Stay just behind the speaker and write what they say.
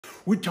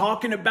we're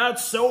talking about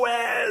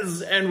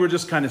psoas, and we're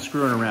just kind of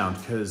screwing around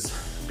because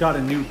I've got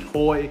a new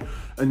toy,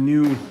 a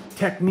new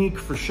technique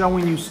for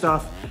showing you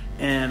stuff,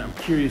 and I'm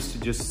curious to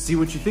just see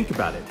what you think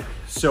about it.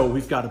 So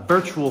we've got a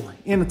virtual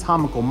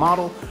anatomical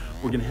model.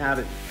 We're gonna have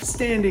it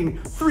standing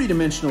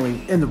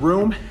three-dimensionally in the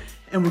room,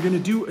 and we're gonna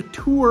do a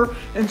tour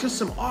and just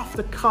some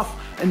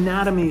off-the-cuff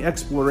anatomy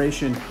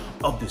exploration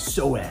of the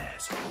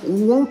psoas.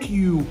 Won't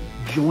you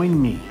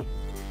join me?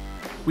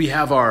 We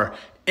have our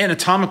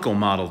anatomical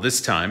model this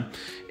time,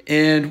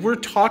 and we're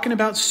talking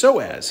about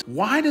psoas.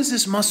 Why does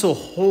this muscle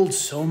hold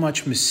so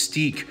much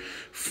mystique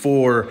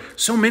for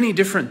so many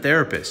different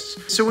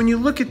therapists? So when you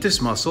look at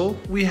this muscle,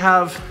 we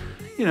have,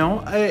 you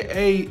know,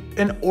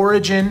 an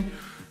origin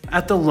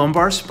at the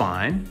lumbar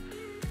spine,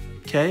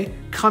 okay,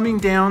 coming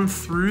down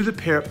through the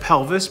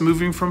pelvis,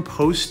 moving from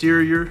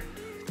posterior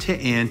to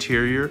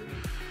anterior,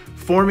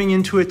 forming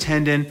into a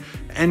tendon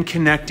and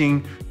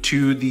connecting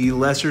to the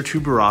lesser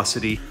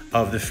tuberosity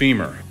of the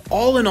femur.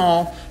 All in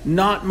all,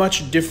 not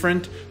much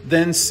different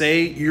than,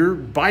 say, your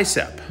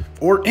bicep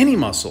or any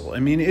muscle. I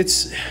mean,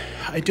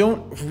 I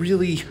don't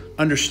really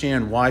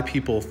understand why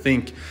people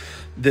think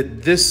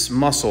that this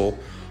muscle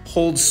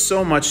holds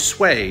so much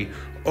sway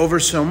over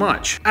so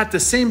much. At the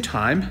same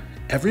time,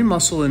 every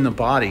muscle in the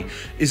body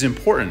is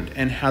important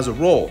and has a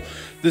role.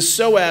 The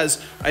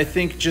psoas, I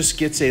think, just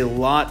gets a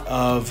lot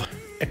of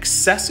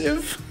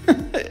excessive,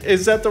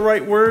 is that the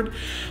right word?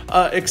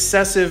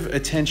 Excessive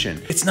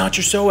attention. It's not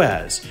your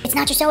psoas. It's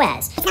not your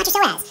psoas. It's not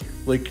your psoas.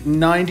 Like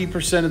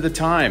 90% of the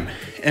time.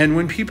 And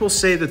when people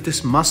say that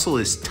this muscle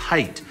is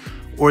tight,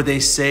 or they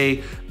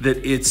say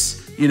that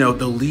it's, you know,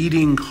 the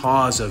leading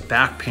cause of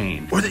back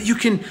pain, or that you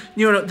can,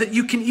 you know, that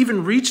you can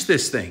even reach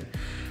this thing.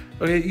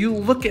 Okay, you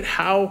look at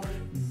how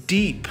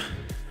deep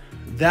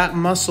that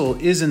muscle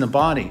is in the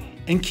body.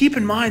 And keep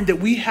in mind that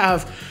we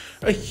have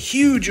a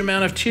huge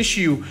amount of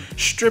tissue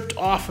stripped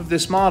off of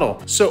this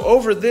model. So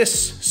over this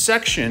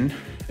section,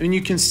 and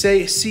you can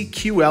see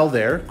QL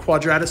there,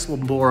 quadratus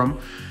lumborum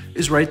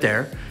is right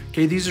there.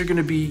 Okay, these are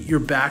gonna be your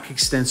back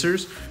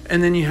extensors.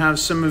 And then you have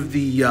some of the,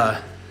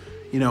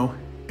 you know,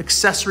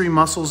 accessory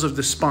muscles of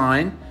the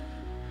spine.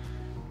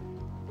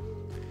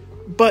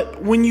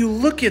 But when you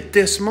look at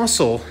this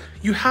muscle,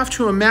 you have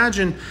to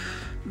imagine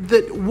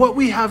that what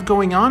we have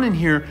going on in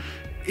here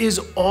is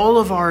all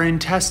of our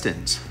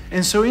intestines.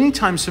 And so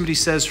anytime somebody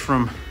says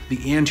from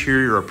the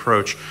anterior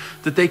approach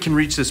that they can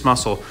reach this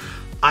muscle,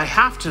 I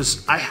have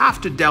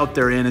to doubt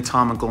their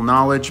anatomical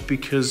knowledge,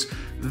 because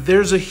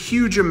there's a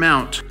huge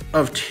amount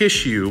of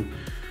tissue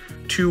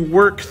to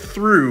work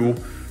through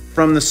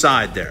from the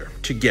side there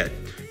to get.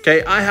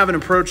 Okay, I have an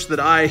approach that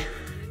I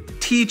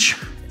teach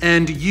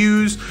and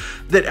use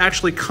that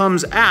actually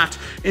comes at,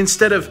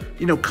 instead of,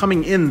 you know,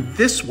 coming in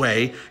this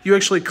way, you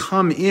actually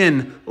come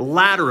in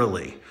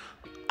laterally.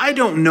 I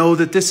don't know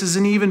that this is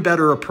an even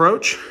better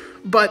approach,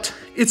 but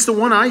it's the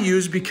one I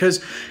use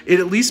because it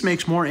at least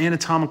makes more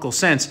anatomical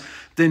sense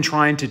than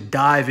trying to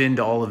dive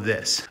into all of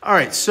this. All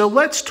right, so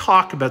let's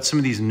talk about some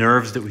of these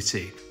nerves that we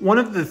see. One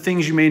of the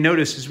things you may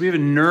notice is we have a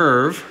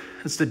nerve,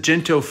 that's the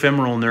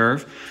genitofemoral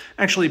nerve,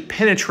 actually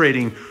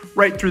penetrating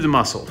right through the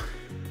muscle.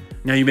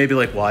 Now you may be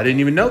like, well, I didn't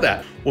even know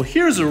that. Well,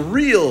 here's a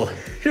real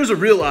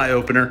eye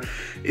opener,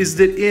 is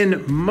that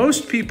in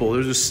most people,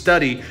 there's a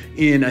study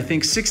in, I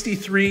think,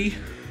 63,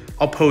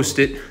 I'll post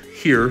it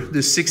here,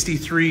 the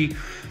 63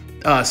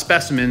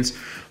 specimens,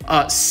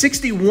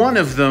 61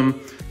 of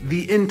them,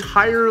 the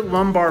entire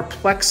lumbar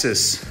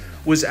plexus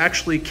was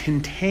actually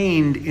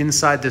contained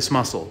inside this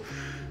muscle.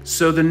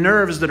 So the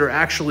nerves that are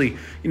actually,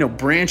 you know,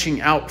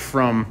 branching out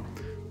from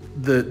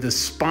the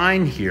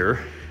spine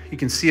here, you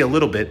can see a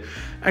little bit,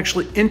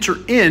 actually enter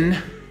in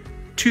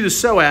to the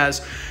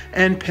psoas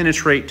and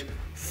penetrate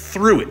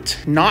through it.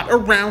 Not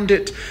around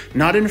it,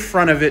 not in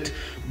front of it,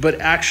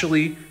 but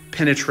actually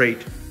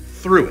penetrate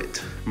through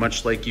it,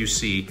 much like you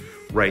see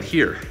right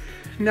here.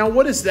 Now,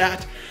 what does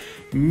that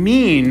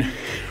mean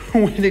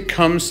when it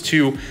comes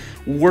to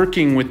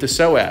working with the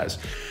psoas?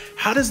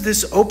 How does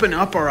this open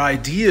up our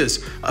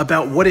ideas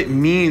about what it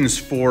means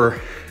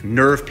for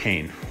nerve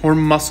pain or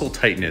muscle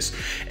tightness?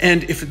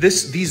 And if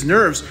these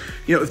nerves,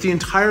 you know, if the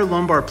entire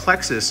lumbar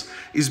plexus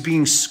is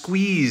being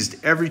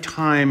squeezed every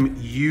time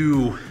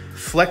you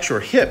flex your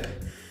hip,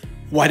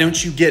 why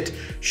don't you get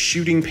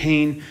shooting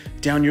pain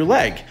down your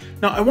leg?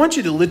 Now, I want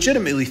you to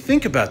legitimately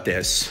think about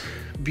this,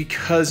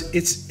 because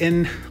it's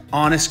an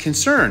honest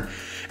concern.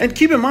 And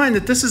keep in mind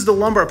that this is the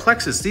lumbar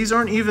plexus. These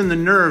aren't even the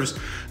nerves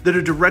that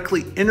are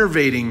directly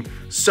innervating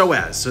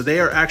psoas. So they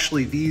are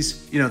actually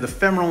these, you know, the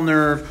femoral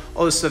nerve,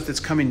 all the stuff that's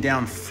coming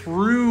down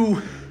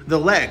through the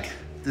leg.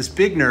 This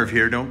big nerve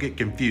here, don't get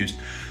confused.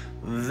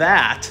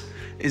 That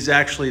is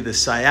actually the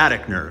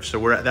sciatic nerve.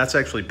 So that's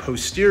actually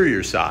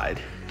posterior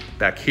side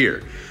back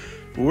here.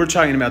 But we're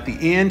talking about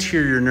the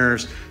anterior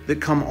nerves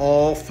that come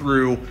all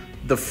through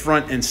the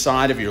front and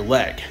side of your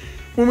leg.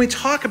 When we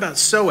talk about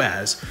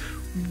psoas,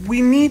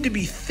 we need to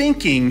be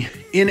thinking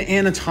in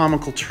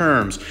anatomical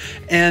terms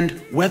and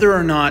whether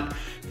or not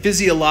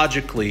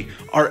physiologically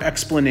our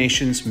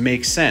explanations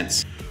make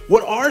sense.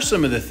 What are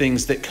some of the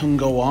things that can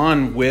go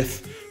on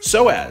with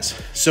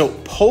psoas? So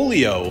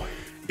polio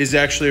is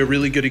actually a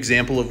really good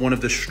example of one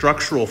of the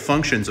structural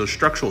functions or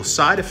structural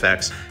side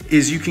effects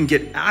is you can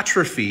get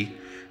atrophy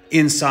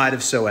inside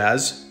of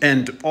psoas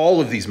and all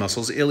of these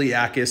muscles,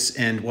 iliacus,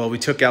 and well, we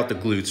took out the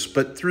glutes,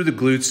 but through the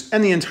glutes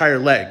and the entire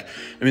leg.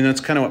 I mean,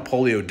 that's kind of what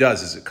polio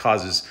does, is it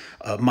causes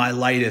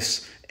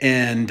myelitis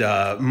and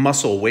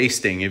muscle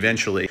wasting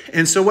eventually.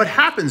 And so what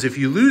happens if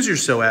you lose your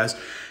psoas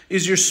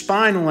is your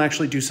spine will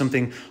actually do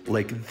something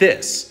like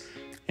this.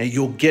 And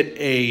you'll get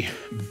a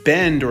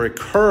bend or a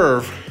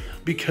curve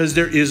because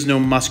there is no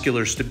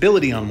muscular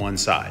stability on one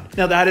side.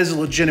 Now that is a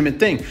legitimate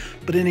thing,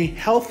 but in a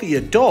healthy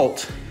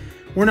adult,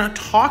 we're not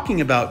talking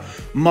about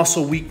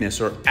muscle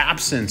weakness or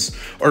absence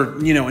or,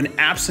 an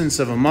absence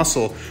of a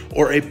muscle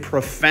or a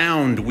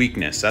profound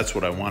weakness. That's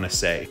what I want to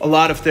say. A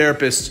lot of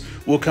therapists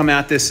will come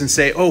at this and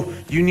say, oh,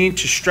 you need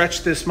to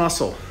stretch this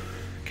muscle,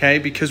 okay?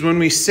 Because when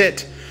we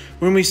sit,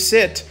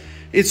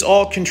 it's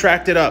all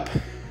contracted up.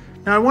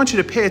 Now I want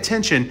you to pay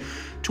attention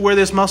to where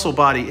this muscle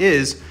body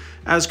is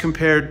as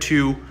compared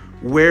to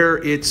where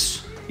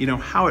it's,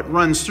 how it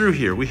runs through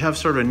here. We have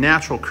sort of a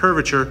natural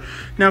curvature.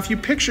 Now, if you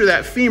picture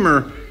that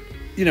femur,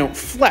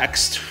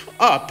 flexed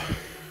up,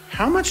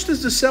 how much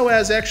does the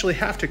psoas actually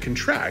have to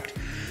contract?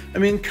 I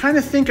mean, kind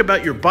of think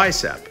about your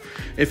bicep.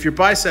 If your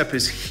bicep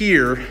is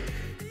here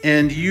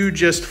and you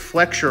just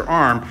flex your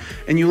arm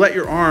and you let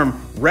your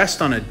arm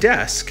rest on a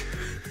desk,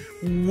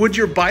 would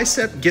your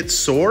bicep get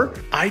sore?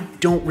 I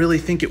don't really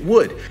think it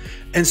would.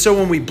 And so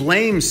when we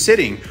blame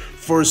sitting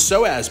for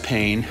psoas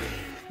pain,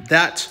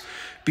 that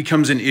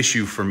becomes an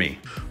issue for me.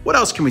 What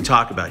else can we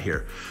talk about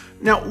here?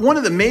 Now, one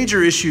of the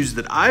major issues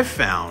that I've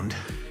found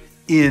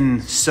in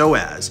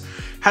psoas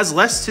has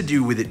less to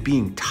do with it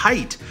being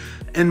tight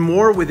and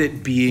more with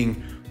it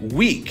being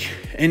weak.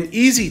 An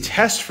easy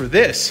test for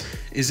this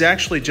is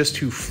actually just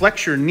to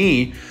flex your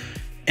knee,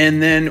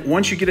 and then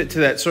once you get it to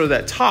that sort of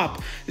that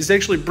top, is to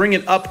actually bring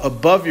it up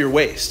above your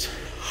waist.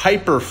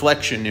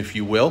 Hyperflexion, if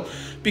you will,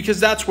 because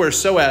that's where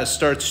psoas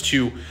starts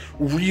to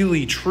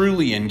really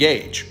truly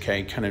engage,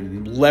 okay? Kind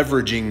of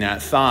leveraging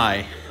that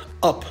thigh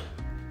up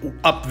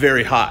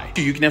very high.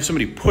 You can have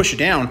somebody push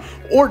down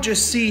or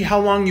just see how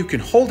long you can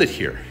hold it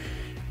here.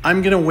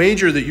 I'm gonna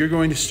wager that you're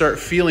going to start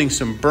feeling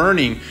some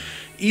burning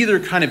either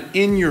kind of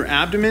in your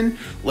abdomen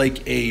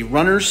like a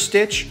runner's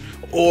stitch,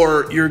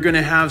 or you're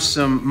gonna have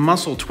some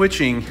muscle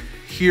twitching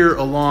here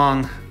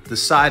along the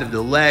side of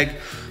the leg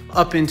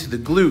up into the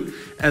glute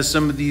as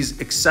some of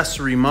these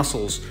accessory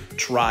muscles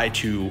try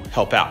to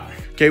help out.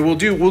 Okay, we'll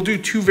do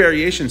two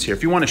variations here.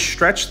 If you wanna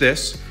stretch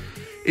this,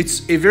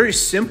 it's a very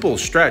simple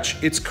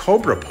stretch. It's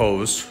Cobra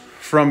Pose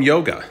from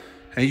yoga.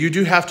 And you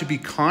do have to be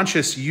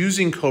conscious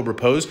using Cobra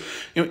Pose.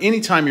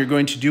 Anytime you're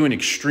going to do an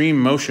extreme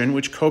motion,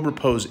 which Cobra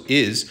Pose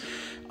is,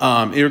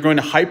 you're going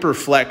to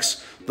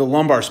hyperflex the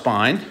lumbar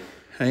spine.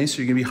 Okay,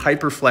 so you're gonna be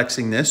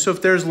hyperflexing this. So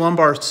if there's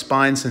lumbar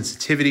spine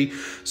sensitivity,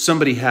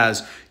 somebody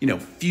has,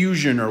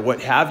 fusion or what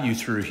have you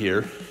through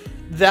here,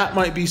 that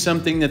might be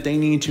something that they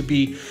need to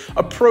be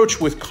approached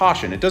with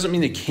caution. It doesn't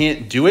mean they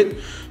can't do it,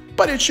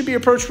 but it should be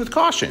approached with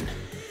caution.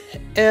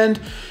 And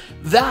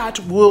that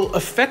will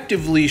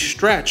effectively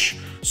stretch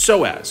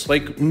psoas,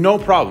 like no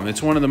problem.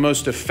 It's one of the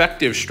most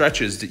effective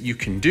stretches that you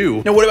can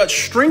do. Now, what about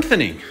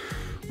strengthening?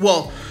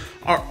 Well,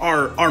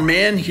 our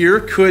man here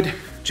could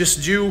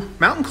just do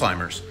mountain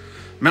climbers.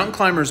 Mountain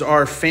climbers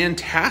are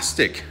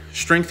fantastic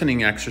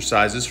strengthening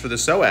exercises for the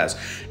psoas.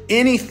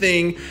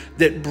 Anything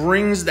that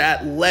brings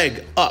that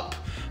leg up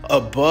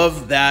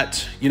above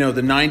that, the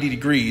 90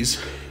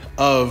 degrees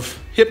of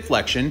hip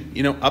flexion,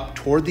 up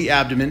toward the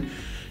abdomen,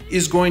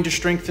 is going to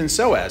strengthen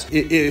psoas.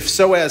 If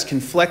psoas can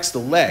flex the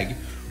leg,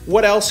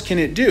 what else can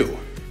it do?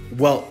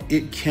 Well,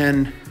 it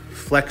can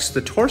flex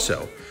the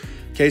torso.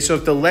 Okay, so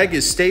if the leg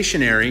is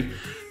stationary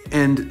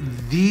and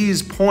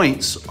these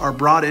points are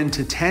brought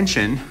into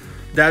tension,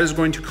 that is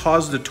going to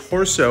cause the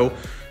torso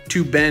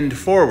to bend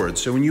forward.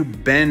 So when you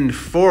bend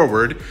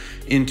forward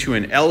into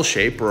an L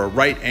shape or a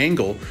right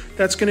angle,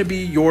 that's gonna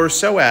be your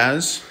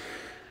psoas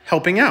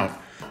helping out.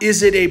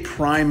 Is it a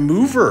prime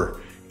mover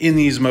in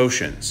these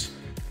motions?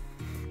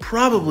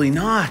 Probably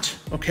not,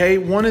 okay?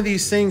 One of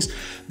these things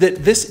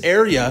that this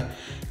area,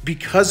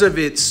 because of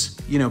its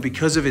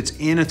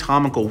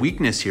anatomical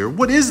weakness here,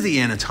 what is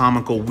the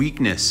anatomical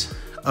weakness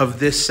of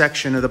this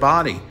section of the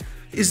body?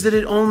 Is that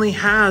it only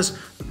has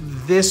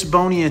this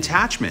bony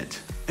attachment.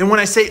 And when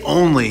I say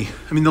only,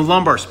 I mean the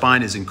lumbar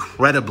spine is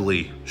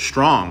incredibly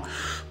strong,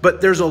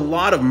 but there's a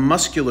lot of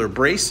muscular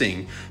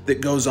bracing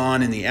that goes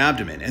on in the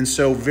abdomen. And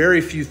so very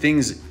few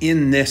things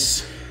in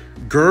this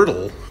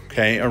girdle,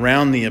 okay,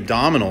 around the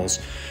abdominals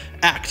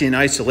act in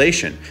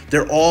isolation.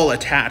 They're all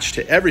attached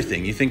to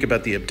everything. You think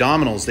about the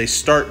abdominals, they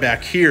start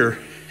back here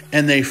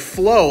and they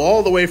flow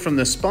all the way from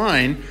the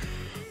spine,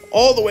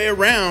 all the way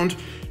around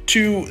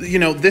to,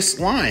 this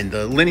line,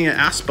 the linea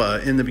aspa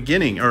in the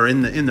beginning or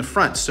in the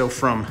front. So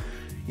from,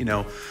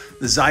 the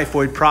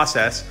xiphoid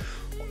process,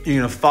 you're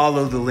gonna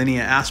follow the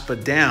linea aspa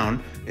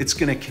down, it's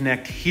gonna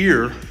connect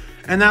here,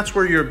 and that's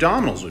where your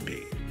abdominals would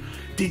be.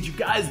 Did you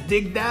guys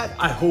dig that?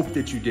 I hope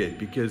that you did,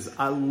 because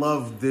I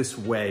love this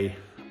way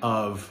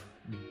of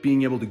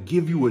being able to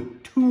give you a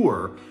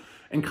tour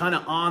and kind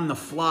of on the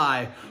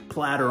fly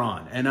platter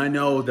on. And I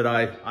know that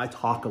I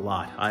talk a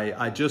lot.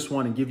 I just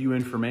want to give you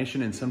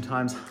information, and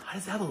sometimes I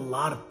just have a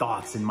lot of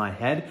thoughts in my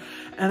head,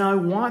 and I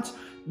want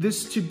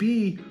this to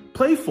be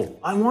playful.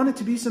 I want it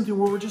to be something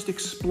where we're just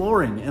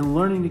exploring and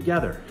learning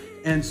together.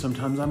 And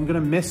sometimes I'm gonna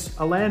miss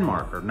a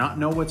landmark or not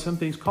know what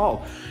something's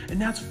called.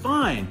 And that's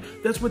fine.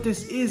 That's what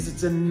this is.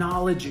 It's a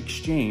knowledge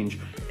exchange.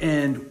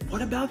 And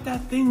what about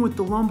that thing with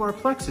the lumbar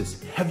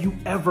plexus? Have you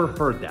ever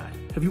heard that?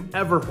 Have you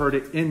ever heard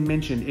it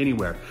mentioned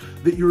anywhere?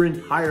 That your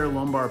entire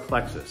lumbar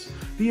plexus,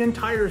 the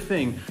entire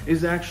thing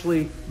is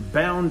actually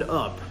bound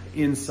up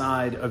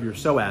inside of your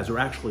psoas, or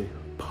actually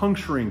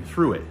puncturing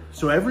through it.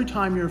 So every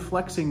time you're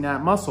flexing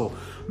that muscle,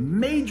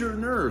 major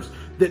nerves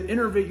that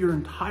innervate your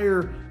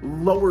entire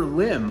lower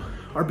limb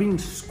are being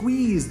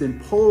squeezed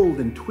and pulled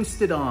and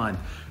twisted on,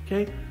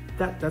 okay?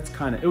 That's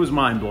kind of, it was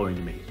mind-blowing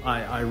to me.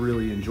 I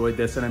really enjoyed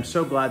this, and I'm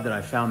so glad that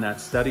I found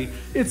that study.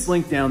 It's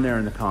linked down there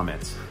in the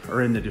comments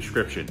or in the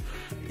description.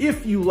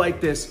 If you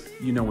like this,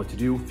 you know what to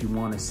do. If you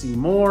want to see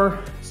more,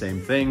 same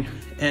thing.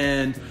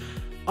 And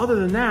other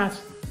than that,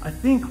 I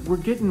think we're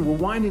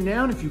winding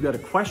down. If you got a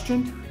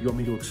question, you want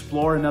me to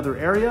explore another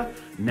area,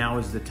 now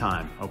is the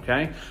time,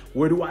 okay?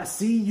 Where do I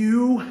see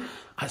you?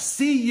 I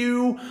see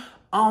you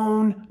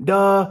on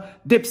the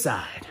dip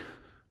side.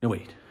 No,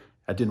 wait,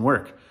 that didn't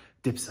work.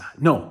 Dip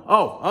side, no,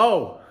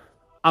 oh,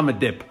 I'm a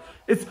dip.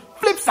 It's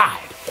flip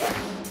side.